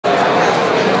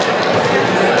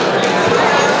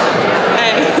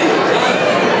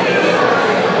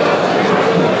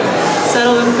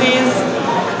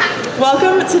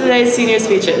today's senior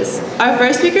speeches. Our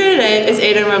first speaker today is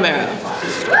Aidan Romero.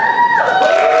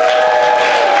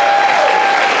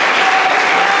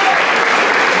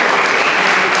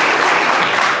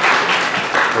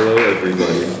 Hello,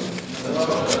 everybody.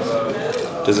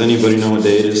 Does anybody know what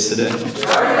day it is today? Oh,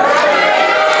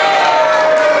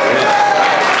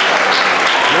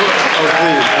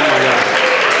 please. Oh, my God.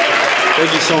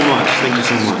 Thank you so much. Thank you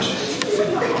so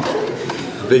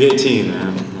much. Big 18,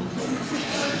 man.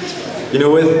 You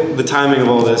know, with the timing of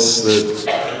all this,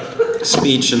 the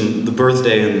speech and the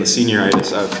birthday and the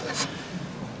senioritis, I've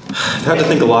had to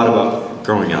think a lot about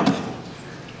growing up.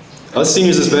 Us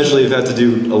seniors especially have had to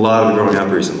do a lot of growing up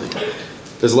recently.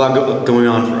 There's a lot going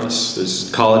on for us.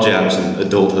 There's college apps and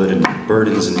adulthood and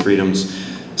burdens and freedoms.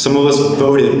 Some of us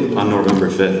voted on November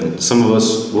 5th, and some of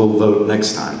us will vote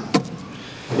next time.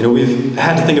 You know, we've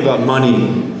had to think about money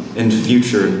and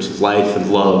future and life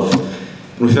and love,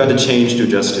 and we've had to change to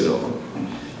adjust to it all.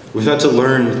 We've had to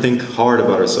learn and think hard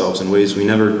about ourselves in ways we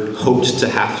never hoped to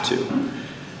have to.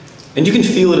 And you can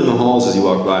feel it in the halls as you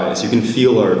walk by us. You can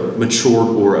feel our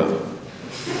matured aura.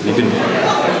 You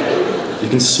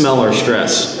can smell our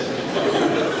stress.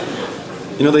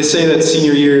 You know, they say that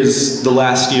senior year is the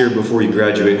last year before you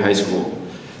graduate high school.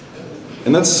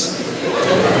 And it's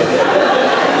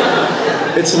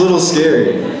a little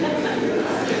scary.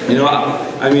 You know,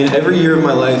 I mean, every year of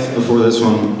my life before this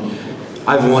one,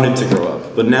 I've wanted to grow up.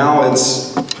 But now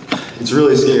it's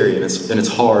really scary and it's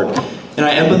hard. And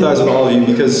I empathize with all of you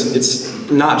because it's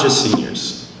not just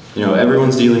seniors. You know,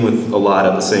 everyone's dealing with a lot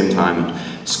at the same time.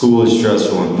 And school is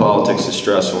stressful and politics is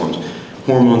stressful and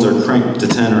hormones are cranked to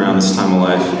 10 around this time of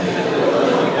life.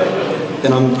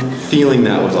 And I'm feeling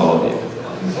that with all of you.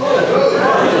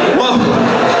 Whoa! What?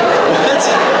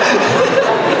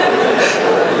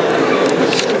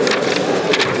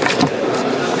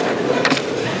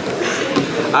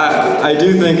 I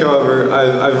do think, however,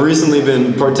 I've recently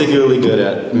been particularly good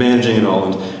at managing it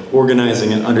all and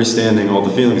organizing and understanding all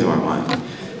the feelings of my mind.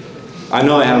 I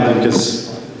know I have been because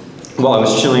while I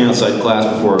was chilling outside class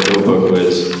before our GoPro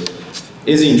quiz,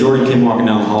 Izzy and Jordan came walking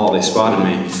down the hall. They spotted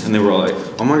me and they were like,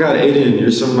 "Oh my God, Aidan,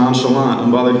 you're so nonchalant,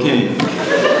 unbothered king."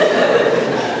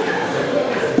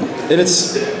 And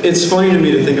it's funny to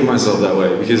me to think of myself that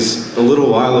way because a little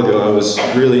while ago I was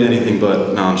really anything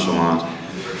but nonchalant.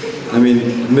 I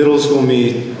mean, middle school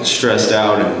me stressed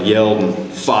out and yelled and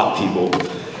fought people.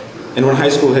 And when high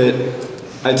school hit,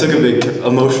 I took a big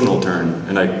emotional turn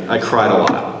and I cried a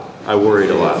lot. I worried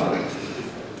a lot.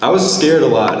 I was scared a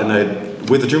lot and I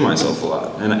withdrew myself a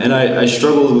lot. And I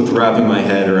struggled with wrapping my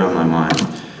head around my mind.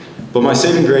 But my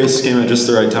saving grace came at just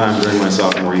the right time during my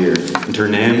sophomore year. And her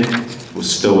name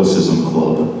was Stoicism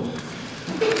Club.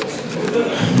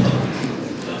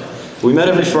 We met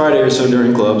every Friday or so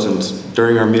during clubs, and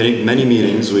during our many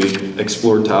meetings, we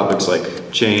explored topics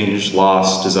like change,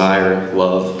 loss, desire,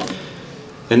 love.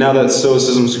 And now that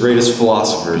Stoicism's greatest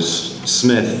philosophers,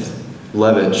 Smith,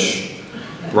 Levitch,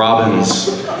 Robbins,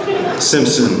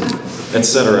 Simpson,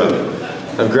 etc.,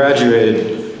 have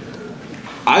graduated,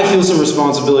 I feel some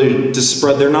responsibility to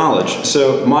spread their knowledge.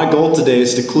 So my goal today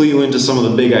is to clue you into some of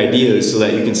the big ideas so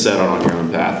that you can set out on your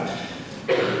own path.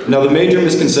 Now, the major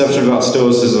misconception about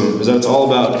Stoicism is that it's all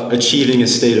about achieving a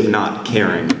state of not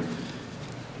caring.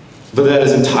 But that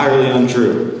is entirely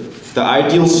untrue. The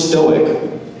ideal Stoic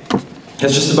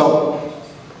has just about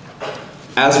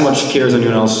as much care as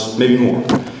anyone else, maybe more.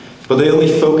 But they only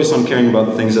focus on caring about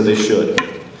the things that they should,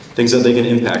 things that they can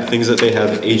impact, things that they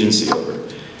have agency over.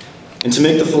 And to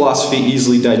make the philosophy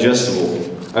easily digestible,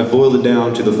 I've boiled it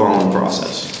down to the following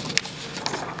process.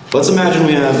 Let's imagine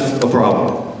we have a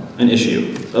problem. An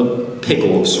issue, a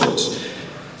pickle of sorts.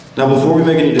 Now, before we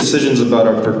make any decisions about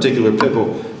our particular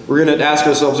pickle, we're going to ask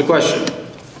ourselves a question.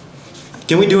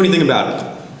 Can we do anything about it?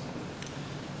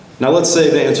 Now, let's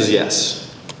say the answer is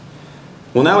yes.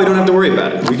 Well, now we don't have to worry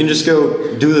about it. We can just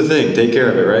go do the thing, take care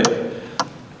of it, right?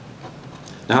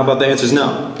 Now, how about the answer is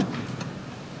no?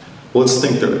 Well, let's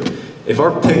think through it. If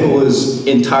our pickle is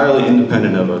entirely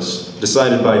independent of us,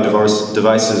 decided by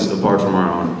devices apart from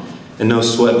our own, and no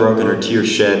sweat broken or tear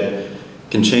shed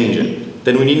can change it,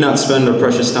 then we need not spend our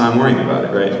precious time worrying about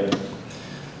it, right?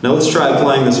 Now let's try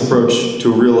applying this approach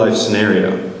to a real life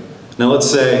scenario. Now let's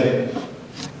say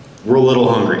we're a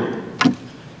little hungry.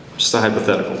 Just a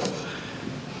hypothetical.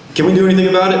 Can we do anything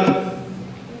about it?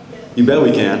 You bet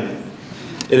we can.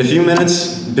 In a few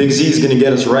minutes, Big Z is gonna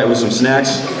get us right with some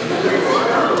snacks.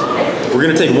 We're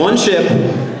gonna take one chip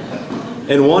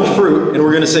and one fruit and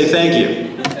we're gonna say thank you.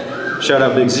 Shout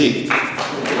out Big Z.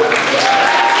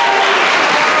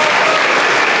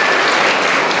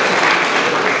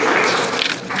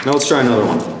 Now let's try another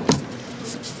one.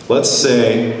 Let's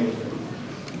say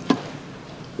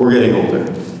we're getting older,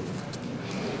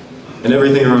 and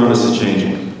everything around us is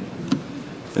changing,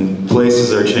 and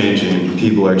places are changing, and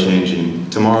people are changing.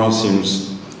 Tomorrow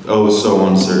seems oh so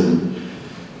uncertain.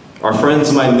 Our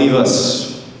friends might leave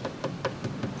us.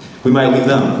 We might leave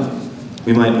them.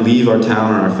 We might leave our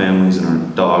town and our families and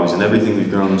our dogs and everything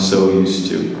we've grown so used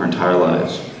to our entire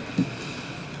lives.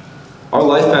 Our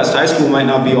life past high school might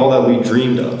not be all that we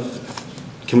dreamed of.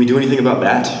 Can we do anything about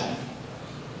that?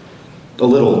 A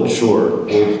little, sure.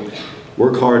 We'll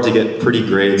work hard to get pretty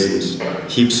grades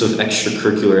and heaps of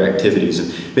extracurricular activities.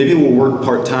 And maybe we'll work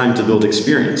part-time to build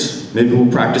experience. Maybe we'll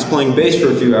practice playing bass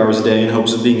for a few hours a day in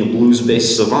hopes of being a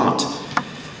blues-based savant.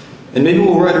 And maybe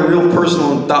we'll write a real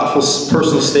personal and thoughtful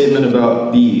personal statement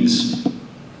about bees.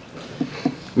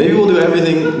 Maybe we'll do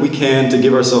everything we can to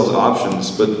give ourselves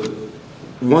options, but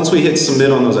once we hit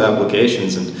submit on those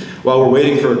applications, and while we're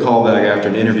waiting for a callback after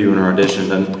an interview and our audition,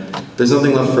 then there's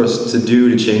nothing left for us to do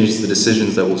to change the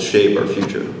decisions that will shape our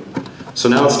future. So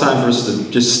now it's time for us to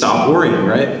just stop worrying,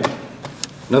 right?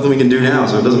 Nothing we can do now,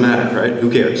 so it doesn't matter, right? Who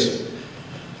cares?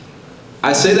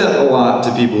 I say that a lot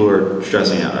to people who are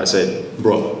stressing out. I say,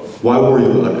 bro, why worry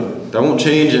about it? That won't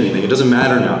change anything. It doesn't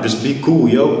matter now. Just be cool,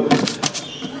 yo.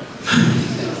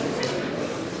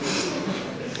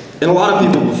 And a lot of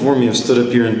people before me have stood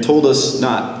up here and told us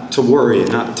not to worry,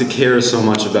 not to care so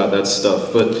much about that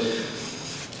stuff. But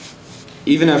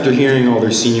even after hearing all their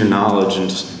senior knowledge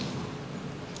and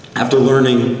after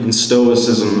learning in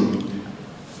stoicism,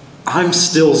 I'm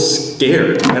still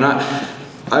scared. And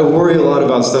I worry a lot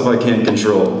about stuff I can't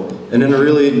control. And in a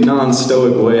really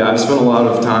non-stoic way, I've spent a lot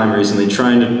of time recently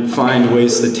trying to find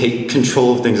ways to take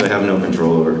control of things I have no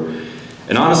control over.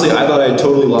 And honestly, I thought I had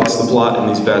totally lost the plot in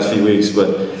these past few weeks,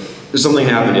 but something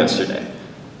happened yesterday.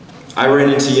 I ran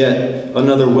into yet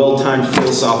another well-timed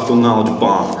philosophical knowledge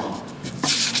bomb.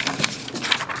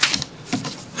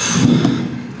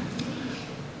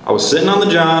 I was sitting on the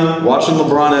john, watching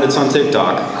LeBron edits on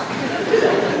TikTok,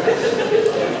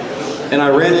 and I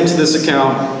ran into this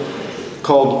account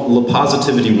called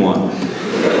LaPositivity1.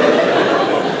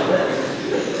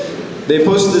 They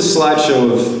posted this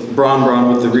slideshow of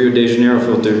Breanna with the Rio de Janeiro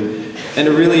filter and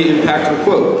a really impactful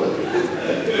quote.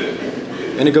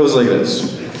 And it goes like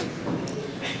this: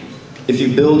 if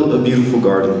you build a beautiful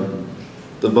garden,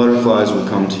 the butterflies will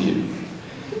come to you.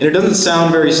 And it doesn't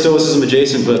sound very stoicism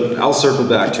adjacent, but I'll circle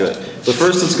back to it. But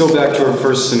first, let's go back to our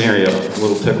first scenario, a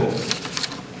little pickle.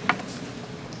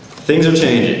 Things are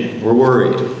changing, we're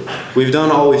worried. We've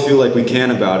done all we feel like we can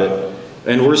about it,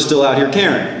 and we're still out here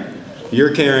caring.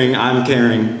 You're caring, I'm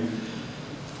caring.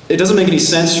 It doesn't make any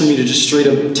sense for me to just straight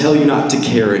up tell you not to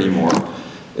care anymore.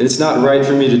 And it's not right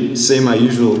for me to say my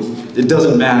usual, it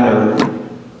doesn't matter,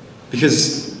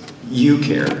 because you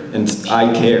care, and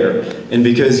I care, and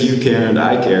because you care and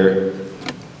I care,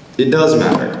 it does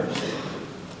matter.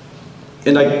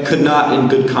 And I could not, in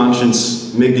good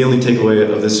conscience, make the only takeaway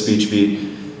of this speech be,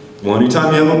 well,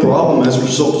 anytime you have a problem, ask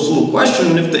yourself this little question,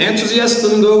 and if the answer is yes,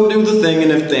 then go do the thing,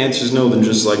 and if the answer is no, then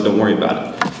just, don't worry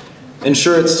about it. And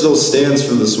sure, it still stands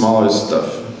for the smaller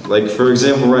stuff. Like, for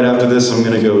example, right after this, I'm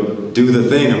gonna go do the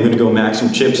thing. I'm gonna go mac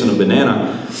some chips and a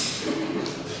banana.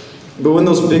 But when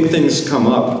those big things come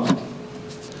up,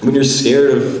 when you're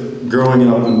scared of growing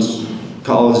up and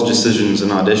college decisions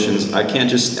and auditions, I can't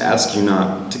just ask you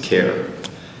not to care.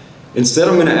 Instead,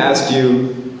 I'm gonna ask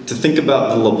you to think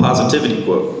about the LaPositivity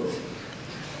quote.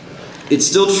 It's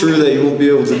still true that you won't be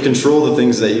able to control the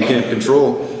things that you can't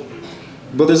control,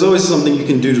 but there's always something you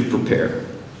can do to prepare.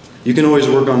 You can always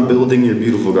work on building your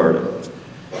beautiful garden.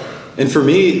 And for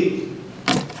me,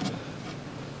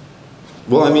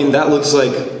 well, I mean, that looks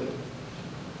like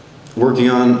working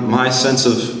on my sense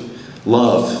of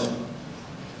love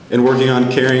and working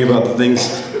on caring about the things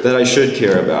that I should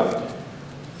care about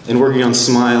and working on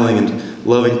smiling and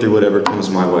loving through whatever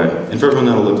comes my way. And for everyone,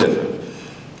 that'll look different.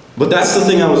 But that's the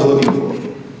thing I was looking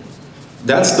for.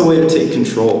 That's the way to take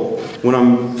control. When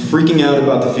I'm freaking out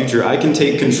about the future, I can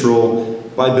take control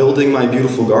by building my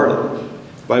beautiful garden,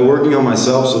 by working on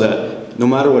myself so that no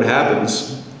matter what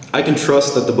happens, I can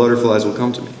trust that the butterflies will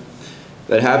come to me,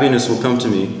 that happiness will come to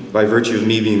me by virtue of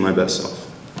me being my best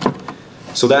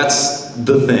self. So that's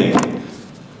the thing.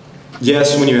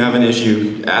 Yes, when you have an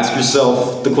issue, ask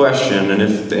yourself the question, and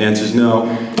if the answer is no,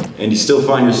 and you still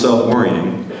find yourself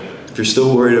worrying, if you're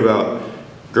still worried about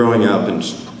growing up and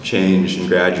change and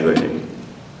graduating,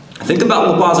 think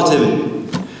about LaPositivity.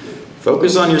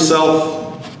 Focus on yourself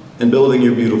and building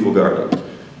your beautiful garden.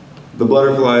 The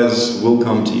butterflies will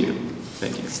come to you.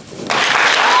 Thank you.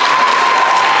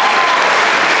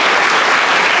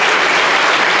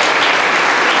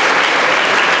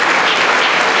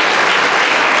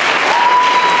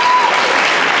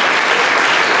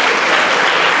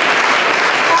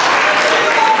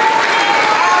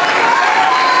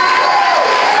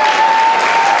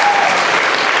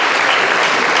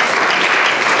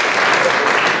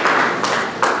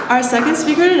 Our second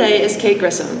speaker today is Kate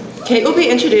Grissom. Kate will be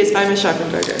introduced by Ms.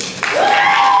 Scharfenberger.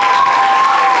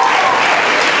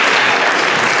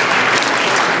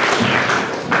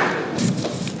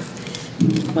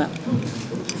 Well,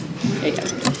 there you go.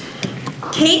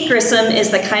 Kate Grissom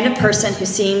is the kind of person who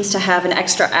seems to have an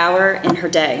extra hour in her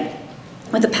day.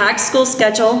 With a packed school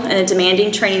schedule and a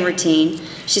demanding training routine,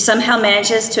 she somehow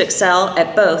manages to excel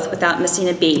at both without missing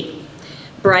a beat.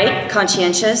 Bright,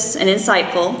 conscientious, and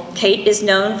insightful, Kate is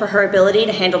known for her ability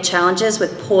to handle challenges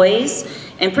with poise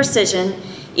and precision,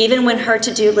 even when her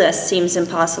to-do list seems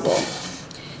impossible.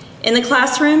 In the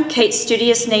classroom, Kate's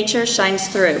studious nature shines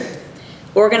through.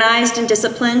 Organized and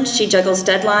disciplined, she juggles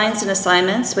deadlines and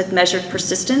assignments with measured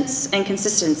persistence and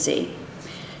consistency.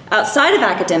 Outside of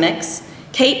academics,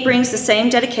 Kate brings the same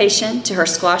dedication to her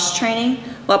squash training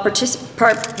while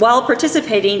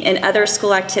participating in other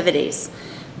school activities,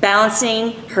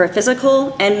 balancing her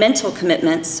physical and mental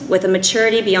commitments with a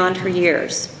maturity beyond her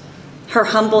years. Her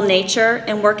humble nature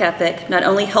and work ethic not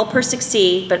only help her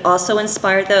succeed, but also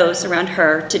inspire those around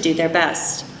her to do their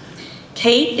best.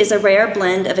 Kate is a rare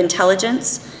blend of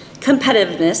intelligence,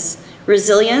 competitiveness,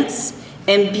 resilience,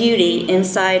 and beauty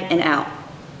inside and out.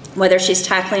 Whether she's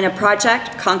tackling a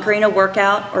project, conquering a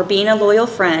workout, or being a loyal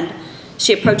friend,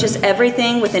 she approaches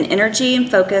everything with an energy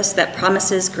and focus that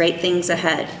promises great things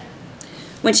ahead.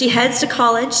 When she heads to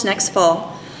college next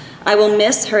fall, I will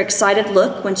miss her excited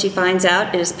look when she finds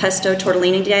out it is pesto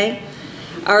tortellini day,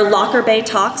 our locker bay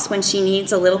talks when she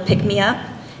needs a little pick-me-up,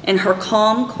 and her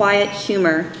calm, quiet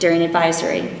humor during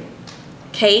advisory.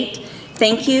 Kate,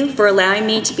 thank you for allowing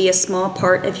me to be a small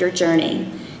part of your journey.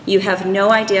 You have no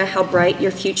idea how bright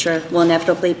your future will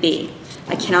inevitably be.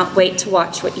 I cannot wait to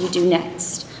watch what you do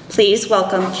next. Please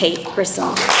welcome Kate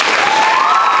Grissom.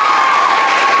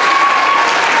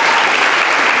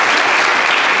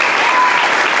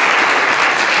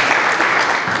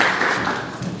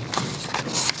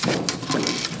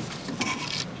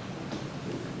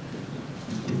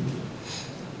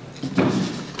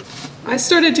 I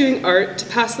started doing art to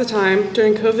pass the time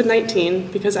during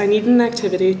COVID-19 because I needed an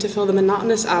activity to fill the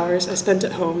monotonous hours I spent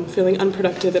at home feeling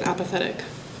unproductive and apathetic.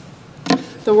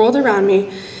 The world around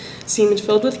me seemed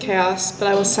filled with chaos, but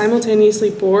I was simultaneously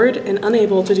bored and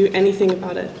unable to do anything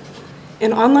about it.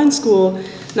 In online school,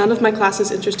 none of my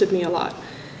classes interested me a lot,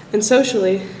 and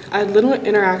socially, I had little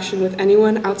interaction with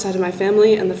anyone outside of my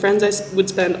family and the friends I would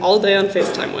spend all day on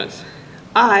FaceTime with.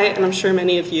 I, and I'm sure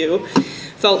many of you,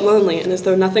 felt lonely and as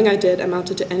though nothing I did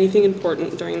amounted to anything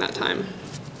important during that time.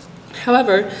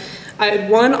 However, I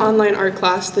had one online art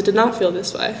class that did not feel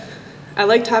this way. I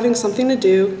liked having something to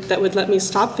do that would let me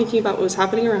stop thinking about what was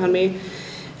happening around me,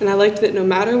 and I liked that no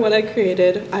matter what I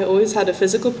created, I always had a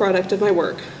physical product of my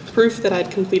work, proof that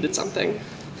I'd completed something.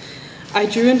 I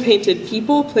drew and painted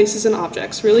people, places, and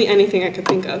objects, really anything I could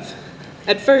think of.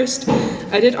 At first,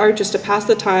 I did art just to pass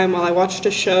the time while I watched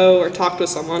a show or talked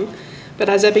with someone, but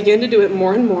as I began to do it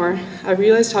more and more, I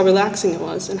realized how relaxing it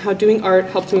was and how doing art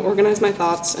helped me organize my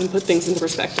thoughts and put things into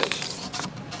perspective.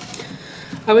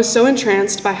 I was so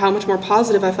entranced by how much more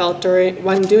positive I felt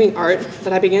when doing art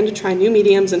that I began to try new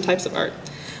mediums and types of art.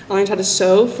 I learned how to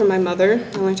sew from my mother,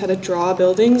 I learned how to draw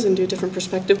buildings and do different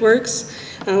perspective works,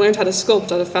 and I learned how to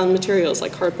sculpt out of found materials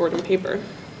like cardboard and paper.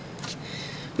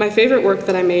 My favorite work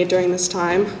that I made during this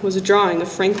time was a drawing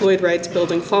of Frank Lloyd Wright's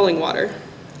building Falling Water.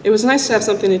 It was nice to have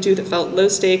something to do that felt low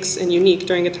stakes and unique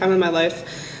during a time in my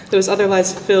life that was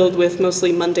otherwise filled with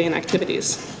mostly mundane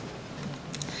activities.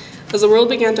 As the world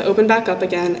began to open back up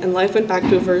again and life went back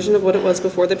to a version of what it was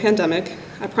before the pandemic,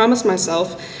 I promised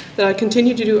myself that I'd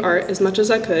continue to do art as much as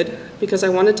I could because I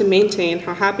wanted to maintain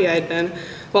how happy I had been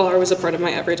while art was a part of my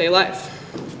everyday life.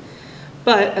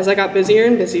 But as I got busier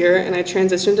and busier and I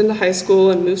transitioned into high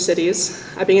school and moved cities,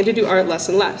 I began to do art less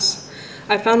and less.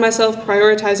 I found myself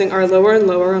prioritizing art lower and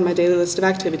lower on my daily list of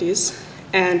activities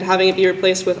and having it be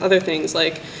replaced with other things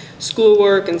like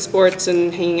schoolwork and sports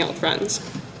and hanging out with friends.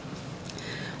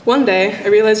 One day, I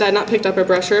realized I had not picked up a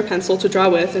brush or a pencil to draw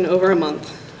with in over a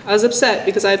month. I was upset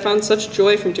because I had found such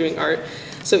joy from doing art,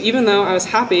 so even though I was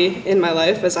happy in my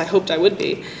life, as I hoped I would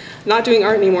be, not doing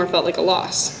art anymore felt like a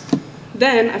loss.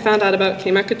 Then I found out about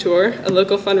Quai Couture, a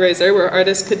local fundraiser where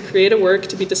artists could create a work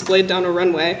to be displayed down a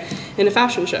runway in a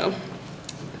fashion show.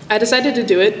 I decided to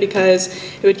do it because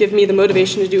it would give me the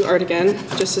motivation to do art again,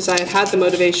 just as I had had the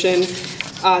motivation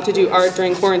to do art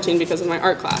during quarantine because of my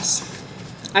art class.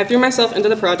 I threw myself into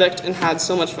the project and had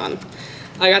so much fun.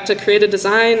 I got to create a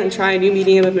design and try a new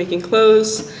medium of making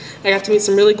clothes. I got to meet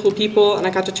some really cool people, and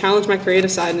I got to challenge my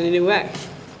creative side in a new way.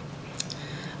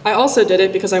 I also did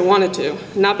it because I wanted to,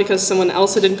 not because someone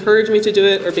else had encouraged me to do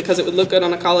it or because it would look good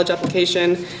on a college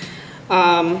application.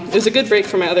 It was a good break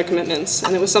from my other commitments,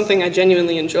 and it was something I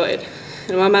genuinely enjoyed.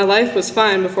 And while my life was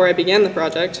fine before I began the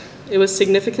project, it was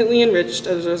significantly enriched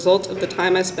as a result of the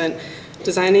time I spent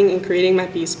designing and creating my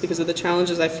piece because of the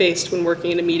challenges I faced when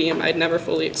working in a medium I'd never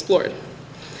fully explored.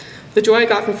 The joy I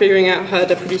got from figuring out how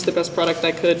to produce the best product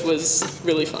I could was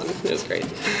really fun. It was great.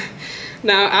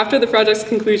 Now, after the project's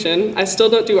conclusion, I still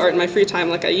don't do art in my free time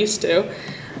like I used to,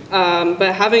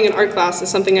 but having an art class is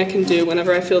something I can do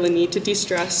whenever I feel the need to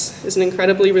de-stress. Is an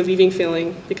incredibly relieving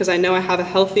feeling because I know I have a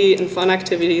healthy and fun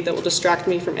activity that will distract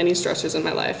me from any stressors in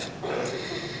my life.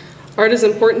 Art is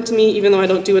important to me even though I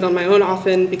don't do it on my own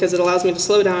often because it allows me to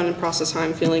slow down and process how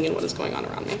I'm feeling and what is going on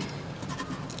around me.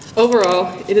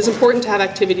 Overall, it is important to have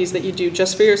activities that you do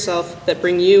just for yourself that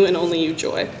bring you and only you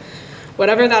joy.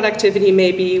 Whatever that activity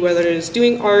may be, whether it is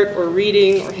doing art or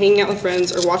reading or hanging out with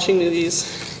friends or watching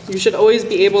movies, you should always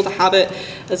be able to have it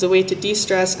as a way to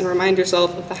de-stress and remind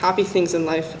yourself of the happy things in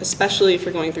life, especially if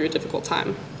you're going through a difficult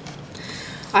time.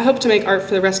 I hope to make art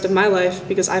for the rest of my life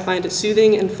because I find it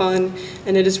soothing and fun,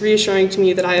 and it is reassuring to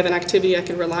me that I have an activity I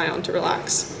can rely on to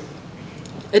relax.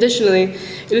 Additionally,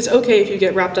 it is okay if you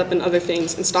get wrapped up in other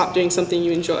things and stop doing something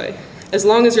you enjoy, as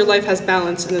long as your life has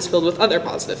balance and is filled with other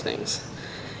positive things.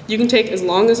 You can take as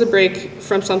long as a break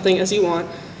from something as you want.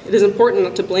 It is important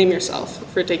not to blame yourself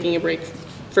for taking a break,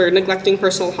 for neglecting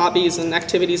personal hobbies and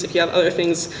activities if you have other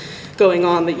things going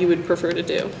on that you would prefer to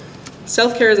do.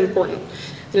 Self-care is important,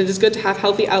 and it is good to have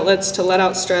healthy outlets to let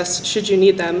out stress should you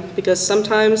need them, because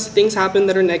sometimes things happen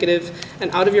that are negative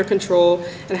and out of your control,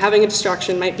 and having a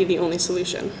distraction might be the only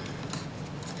solution.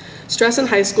 Stress in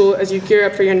high school as you gear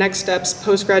up for your next steps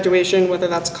post-graduation, whether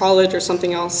that's college or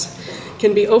something else,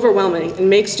 can be overwhelming and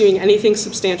makes doing anything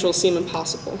substantial seem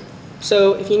impossible.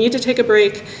 So if you need to take a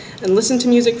break and listen to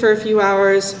music for a few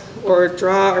hours or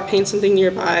draw or paint something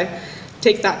nearby,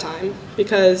 take that time,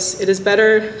 because it is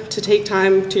better to take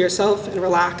time to yourself and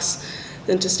relax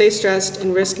than to stay stressed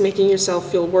and risk making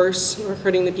yourself feel worse or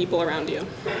hurting the people around you.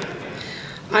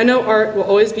 I know art will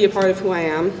always be a part of who I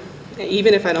am,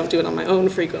 even if I don't do it on my own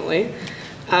frequently,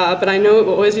 but I know it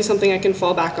will always be something I can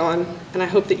fall back on, and I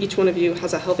hope that each one of you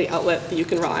has a healthy outlet that you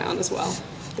can rely on as well.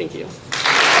 Thank you.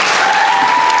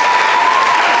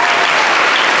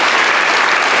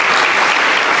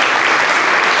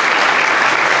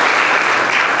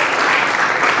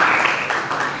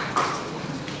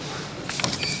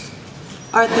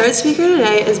 Our third speaker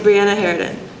today is Breanna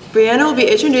Haraden. Breanna will be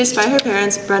introduced by her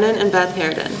parents, Brennan and Beth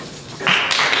Haraden.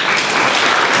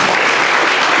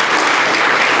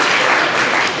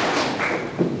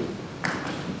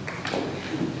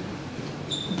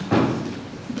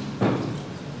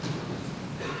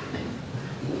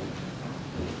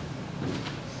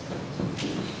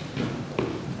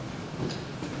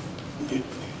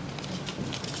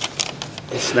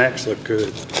 The snacks look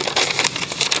good.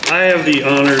 I have the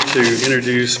honor to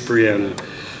introduce Breanna.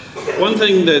 One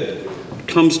thing that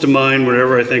comes to mind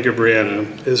whenever I think of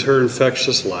Breanna is her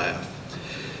infectious laugh.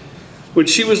 When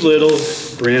she was little,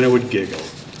 Breanna would giggle.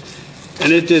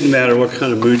 And it didn't matter what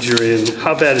kind of mood you're in,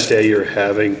 how bad a day you're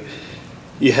having,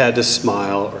 you had to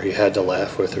smile or you had to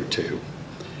laugh with her too.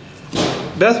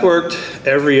 Beth worked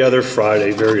every other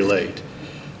Friday very late,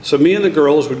 so me and the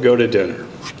girls would go to dinner.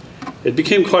 It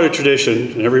became quite a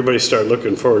tradition, and everybody started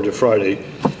looking forward to Friday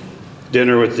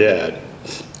dinner with Dad.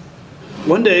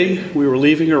 One day, we were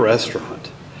leaving a restaurant,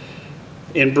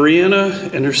 and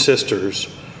Breanna and her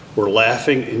sisters were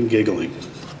laughing and giggling.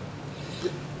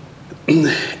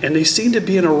 And they seemed to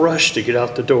be in a rush to get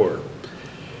out the door.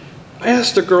 I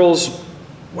asked the girls,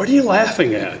 "What are you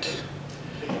laughing at?"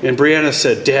 And Breanna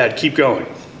said, "Dad, keep going."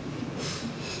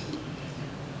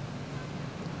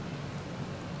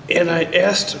 And I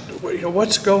asked,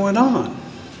 "What's going on?"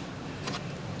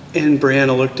 And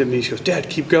Breanna looked at me, she goes, "Dad,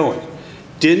 keep going.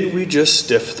 Didn't we just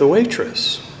stiff the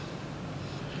waitress?"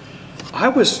 I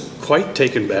was quite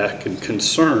taken back and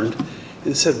concerned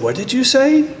and said, "What did you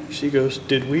say?" She goes,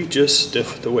 "Did we just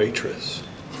stiff the waitress?"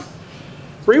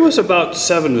 Bree was about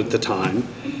 7 at the time,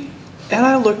 and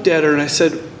I looked at her and I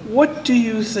said, "What do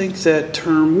you think that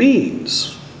term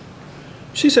means?"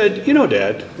 She said, "You know,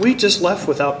 Dad, we just left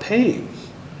without paying."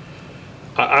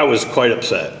 I was quite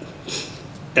upset.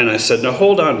 And I said, "Now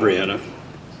hold on, Breanna.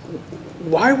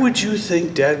 Why would you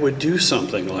think Dad would do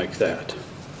something like that?"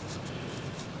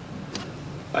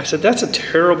 I said, "That's a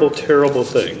terrible, terrible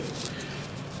thing."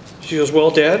 She goes,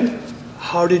 "Well, Dad,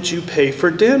 how did you pay for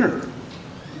dinner?"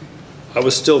 I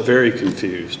was still very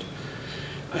confused.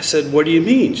 I said, "What do you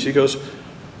mean?" She goes,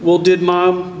 "Well, did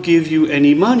Mom give you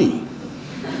any money?"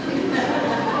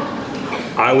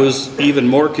 I was even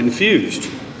more confused.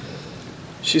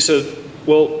 She said,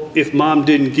 "Well, if Mom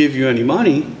didn't give you any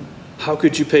money, How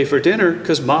could you pay for dinner?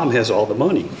 Because Mom has all the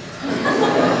money.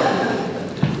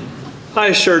 I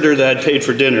assured her that I'd paid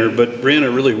for dinner, but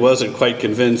Breanna really wasn't quite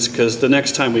convinced because the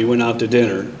next time we went out to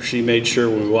dinner, she made sure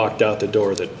when we walked out the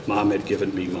door that Mom had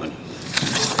given me money.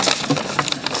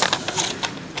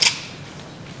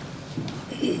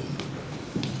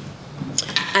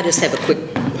 I just have a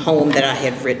quick poem that I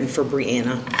had written for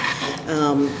Breanna.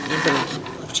 I'm going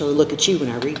to actually look at you when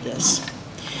I read this.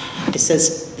 It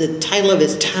says, the title of it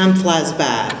is Time Flies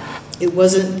By. It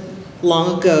wasn't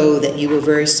long ago that you were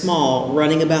very small,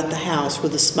 running about the house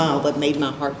with a smile that made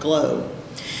my heart glow.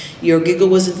 Your giggle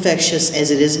was infectious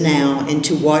as it is now, and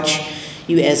to watch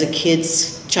you as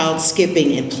a child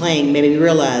skipping and playing made me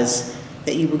realize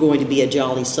that you were going to be a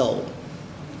jolly soul.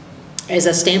 As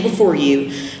I stand before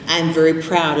you, I am very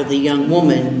proud of the young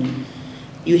woman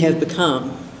you have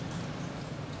become.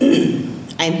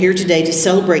 I am here today to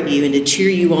celebrate you and to cheer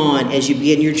you on as you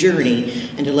begin your journey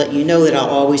and to let you know that I'll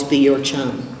always be your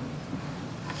chum.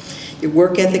 Your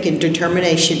work ethic and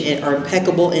determination are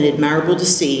impeccable and admirable to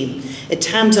see. At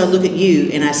times I look at you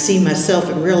and I see myself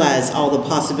and realize all the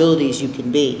possibilities you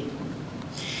can be.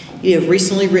 You have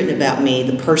recently written about me,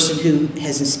 the person who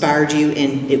has inspired you,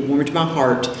 and it warmed my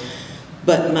heart.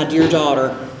 But my dear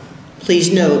daughter,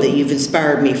 please know that you've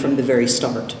inspired me from the very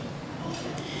start.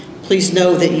 Please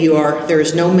know that there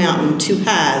is no mountain too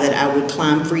high that I would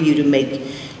climb for you to make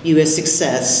you a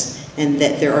success, and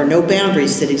that there are no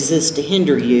boundaries that exist to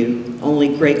hinder you,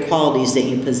 only great qualities that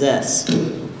you possess.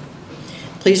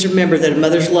 Please remember that a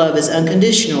mother's love is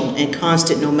unconditional and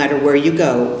constant no matter where you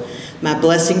go. My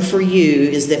blessing for you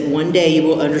is that one day you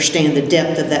will understand the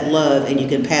depth of that love and you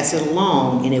can pass it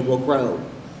along and it will grow.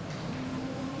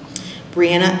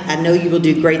 Breanna, I know you will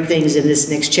do great things in this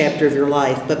next chapter of your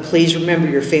life, but please remember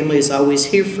your family is always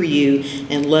here for you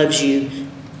and loves you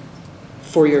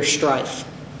for your strife.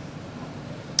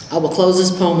 I will close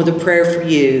this poem with a prayer for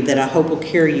you that I hope will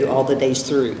carry you all the days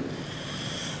through.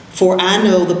 For I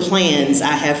know the plans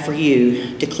I have for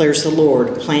you, declares the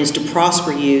Lord, plans to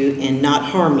prosper you and not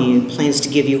harm you, plans to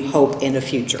give you hope and a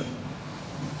future.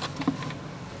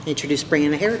 Introduce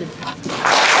Breanna Haraden.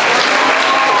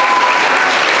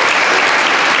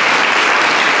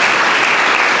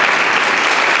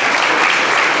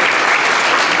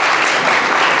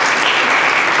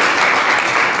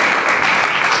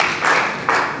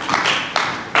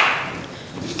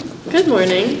 Good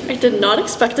morning. I did not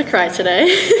expect to cry today.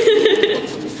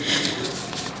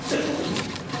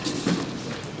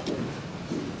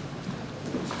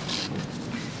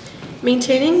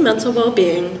 Maintaining mental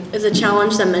well-being is a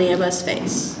challenge that many of us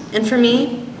face. And for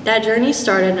me, that journey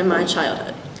started in my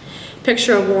childhood.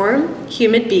 Picture a warm,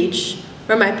 humid beach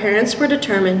where my parents were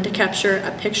determined to capture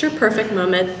a picture-perfect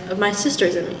moment of my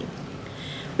sisters and me.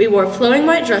 We wore flowing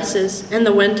white dresses and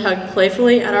the wind tugged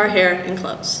playfully at our hair and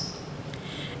clothes.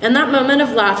 In that moment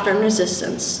of laughter and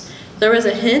resistance, there was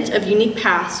a hint of unique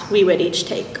paths we would each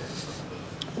take.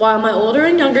 While my older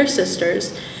and younger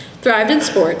sisters thrived in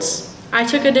sports, I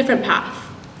took a different path,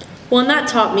 one that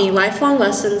taught me lifelong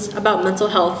lessons about mental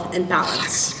health and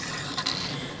balance.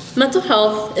 Mental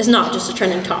health is not just a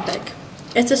trending topic.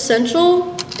 It's an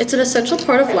essential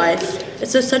part of life.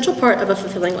 It's an essential part of a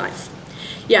fulfilling life.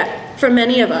 Yet, for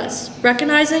many of us,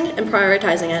 recognizing and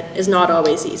prioritizing it is not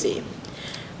always easy.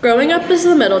 Growing up as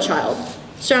the middle child,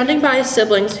 surrounded by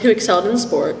siblings who excelled in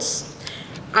sports,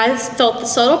 I felt the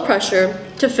subtle pressure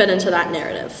to fit into that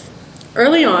narrative.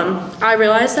 Early on, I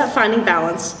realized that finding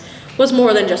balance was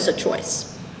more than just a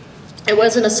choice. It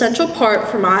was an essential part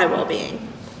for my well-being.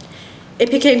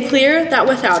 It became clear that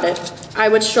without it, I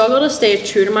would struggle to stay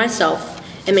true to myself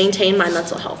and maintain my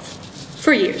mental health.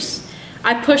 For years,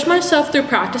 I pushed myself through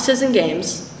practices and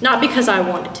games, not because I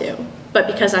wanted to, but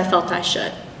because I felt I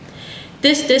should.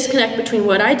 This disconnect between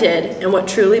what I did and what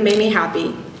truly made me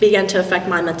happy began to affect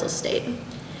my mental state.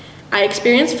 I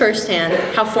experienced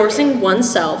firsthand how forcing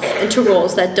oneself into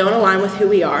roles that don't align with who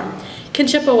we are can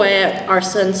chip away at our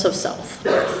sense of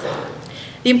self-worth.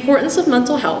 The importance of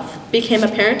mental health became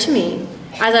apparent to me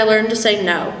as I learned to say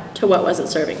no to what wasn't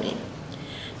serving me.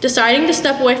 Deciding to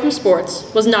step away from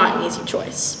sports was not an easy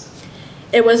choice.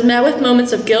 It was met with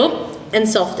moments of guilt and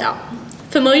self-doubt,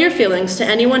 familiar feelings to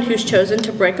anyone who's chosen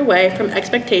to break away from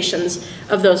expectations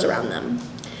of those around them.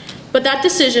 But that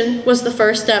decision was the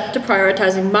first step to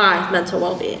prioritizing my mental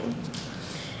well-being.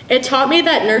 It taught me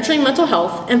that nurturing mental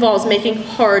health involves making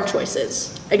hard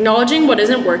choices, acknowledging what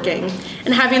isn't working,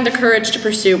 and having the courage to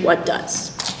pursue what does.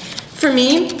 For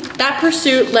me, that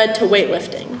pursuit led to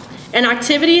weightlifting, an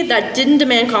activity that didn't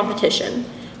demand competition,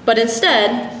 but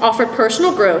instead offered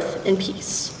personal growth and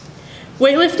peace.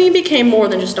 Weightlifting became more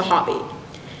than just a hobby.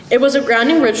 It was a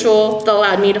grounding ritual that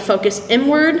allowed me to focus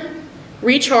inward,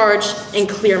 recharge, and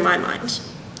clear my mind.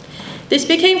 This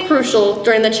became crucial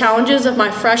during the challenges of my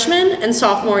freshman and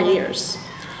sophomore years,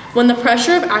 when the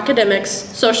pressure of academics,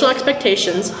 social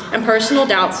expectations, and personal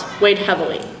doubts weighed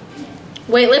heavily.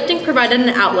 Weightlifting provided an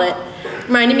outlet,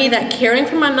 reminding me that caring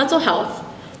for my mental health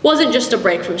wasn't just a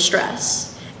break from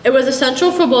stress. It was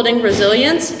essential for building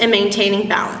resilience and maintaining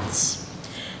balance.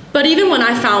 But even when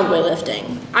I found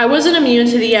weightlifting, I wasn't immune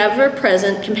to the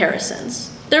ever-present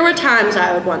comparisons. There were times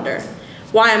I would wonder,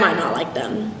 why am I not like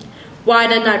them? Why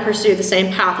didn't I pursue the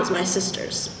same path as my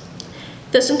sisters?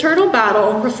 This internal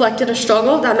battle reflected a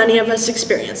struggle that many of us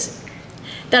experience,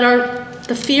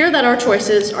 the fear that our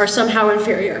choices are somehow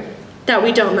inferior, that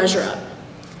we don't measure up.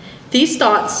 These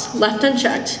thoughts, left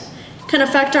unchecked, can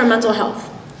affect our mental health,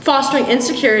 fostering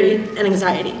insecurity and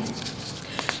anxiety.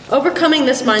 Overcoming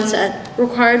this mindset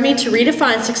required me to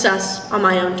redefine success on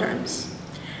my own terms.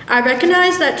 I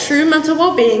recognize that true mental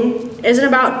well-being isn't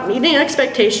about meeting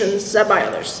expectations set by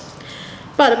others,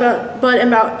 but about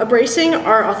embracing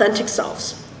our authentic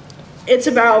selves. It's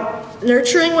about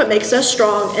nurturing what makes us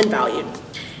strong and valued,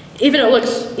 even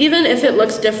if it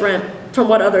looks different from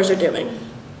what others are doing.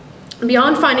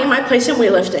 Beyond finding my place in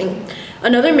weightlifting,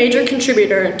 another major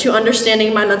contributor to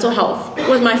understanding my mental health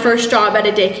was my first job at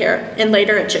a daycare and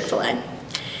later at Chick-fil-A.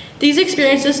 These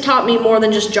experiences taught me more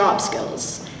than just job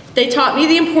skills. They taught me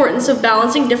the importance of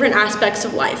balancing different aspects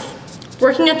of life.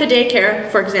 Working at the daycare,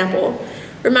 for example,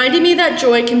 reminded me that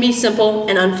joy can be simple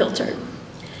and unfiltered,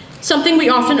 something we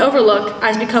often overlook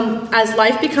as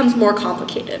life becomes more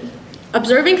complicated.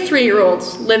 Observing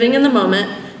 3-year-olds living in the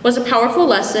moment was a powerful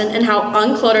lesson in how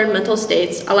uncluttered mental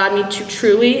states allowed me to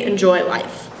truly enjoy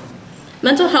life.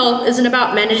 Mental health isn't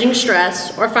about managing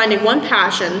stress or finding one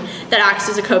passion that acts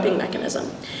as a coping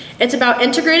mechanism. It's about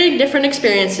integrating different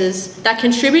experiences that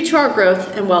contribute to our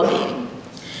growth and well-being.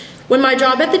 When my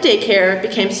job at the daycare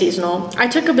became seasonal, I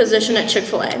took a position at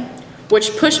Chick-fil-A,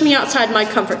 which pushed me outside my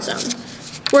comfort zone.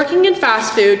 Working in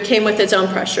fast food came with its own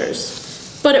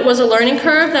pressures, but it was a learning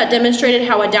curve that demonstrated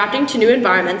how adapting to new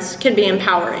environments can be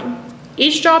empowering.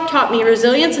 Each job taught me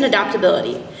resilience and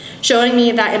adaptability, showing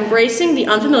me that embracing the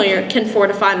unfamiliar can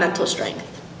fortify mental strength.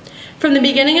 From the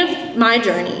beginning of my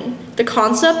journey, the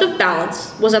concept of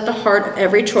balance was at the heart of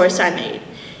every choice I made,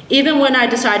 even when I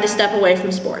decided to step away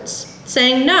from sports.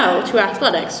 Saying no to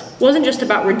athletics wasn't just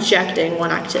about rejecting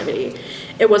one activity.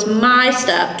 It was my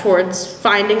step towards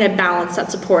finding a balance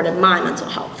that supported my mental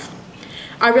health.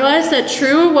 I realized that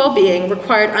true well-being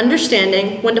required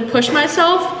understanding when to push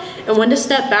myself and when to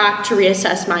step back to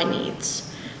reassess my needs.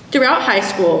 Throughout high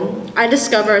school, I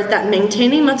discovered that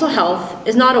maintaining mental health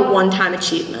is not a one-time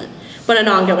achievement, but an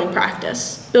ongoing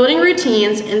practice. Building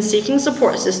routines and seeking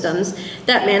support systems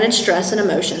that manage stress and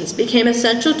emotions became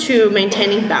essential to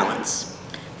maintaining balance.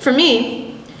 For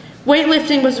me,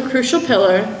 weightlifting was a crucial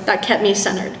pillar that kept me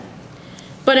centered.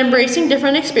 But embracing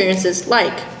different experiences,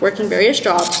 like working various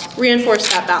jobs,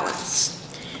 reinforced that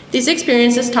balance. These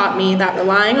experiences taught me that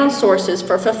relying on sources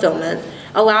for fulfillment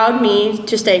allowed me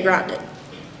to stay grounded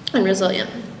and resilient.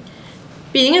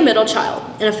 Being a middle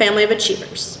child in a family of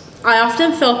achievers, I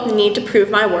often felt the need to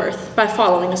prove my worth by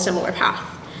following a similar path.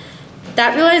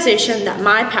 That realization that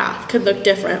my path could look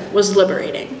different was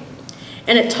liberating,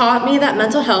 and it taught me that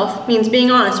mental health means being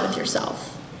honest with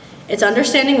yourself. It's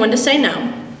understanding when to say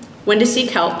no, when to seek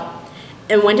help,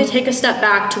 and when to take a step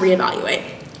back to reevaluate.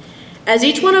 As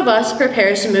each one of us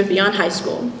prepares to move beyond high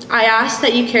school, I ask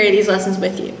that you carry these lessons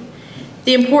with you.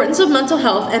 The importance of mental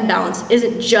health and balance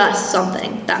isn't just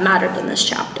something that mattered in this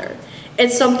chapter.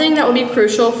 It's something that will be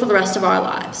crucial for the rest of our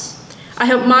lives. I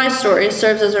hope my story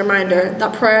serves as a reminder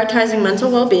that prioritizing mental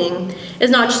well-being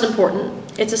is not just important,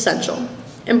 it's essential.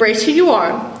 Embrace who you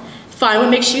are, find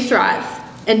what makes you thrive,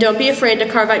 and don't be afraid to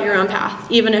carve out your own path,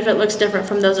 even if it looks different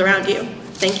from those around you.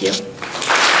 Thank you.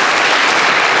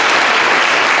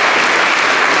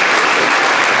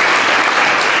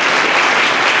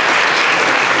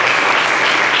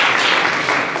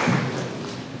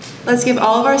 Let's give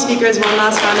all of our speakers one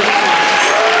last round of applause.